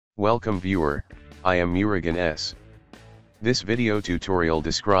Welcome viewer, I am Murugan S. This video tutorial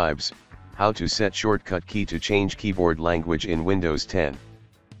describes how to set shortcut key to change keyboard language in Windows 10.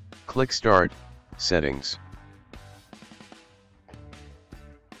 Click Start, Settings.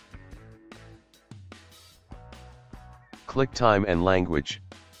 Click Time and Language.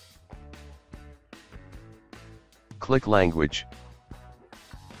 Click Language.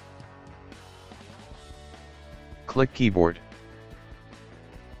 Click Keyboard.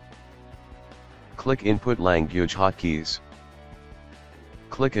 Click Input Language Hotkeys.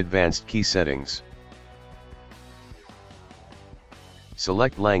 Click Advanced Key Settings.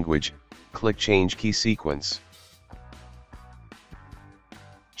 Select Language, click Change Key Sequence.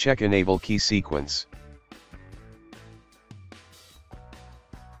 Check Enable Key Sequence.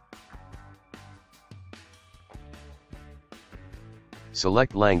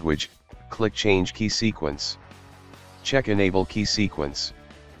 Select Language, click Change Key Sequence. Check Enable Key Sequence.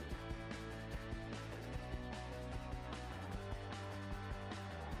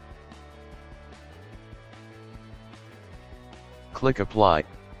 Click Apply,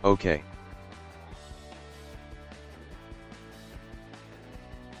 OK.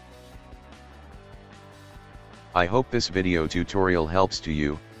 I hope this video tutorial helps to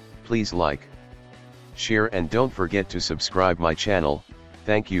you. Please like, share and don't forget to subscribe my channel.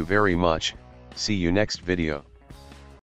 Thank you very much. See you next video.